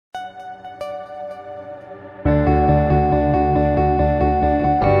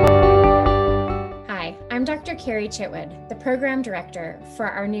Carrie Chitwood, the Program Director for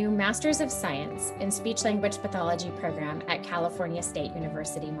our new Masters of Science in Speech-Language Pathology program at California State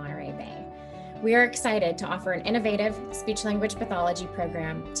University, Monterey Bay. We are excited to offer an innovative speech-language pathology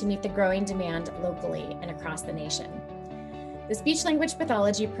program to meet the growing demand locally and across the nation. The Speech-Language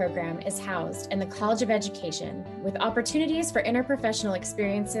Pathology program is housed in the College of Education with opportunities for interprofessional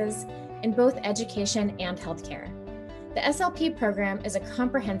experiences in both education and healthcare. The SLP program is a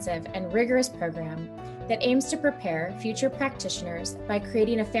comprehensive and rigorous program that aims to prepare future practitioners by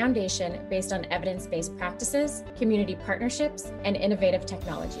creating a foundation based on evidence-based practices, community partnerships, and innovative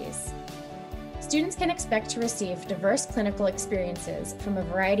technologies. Students can expect to receive diverse clinical experiences from a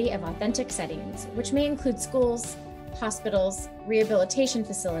variety of authentic settings, which may include schools, hospitals, rehabilitation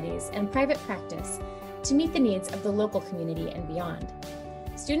facilities, and private practice to meet the needs of the local community and beyond.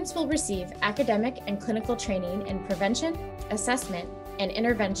 Students will receive academic and clinical training in prevention, assessment, and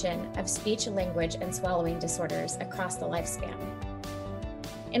intervention of speech, language, and swallowing disorders across the lifespan.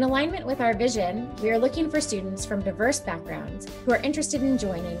 In alignment with our vision, we are looking for students from diverse backgrounds who are interested in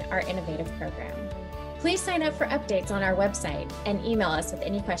joining our innovative program. Please sign up for updates on our website and email us with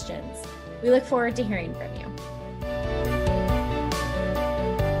any questions. We look forward to hearing from you.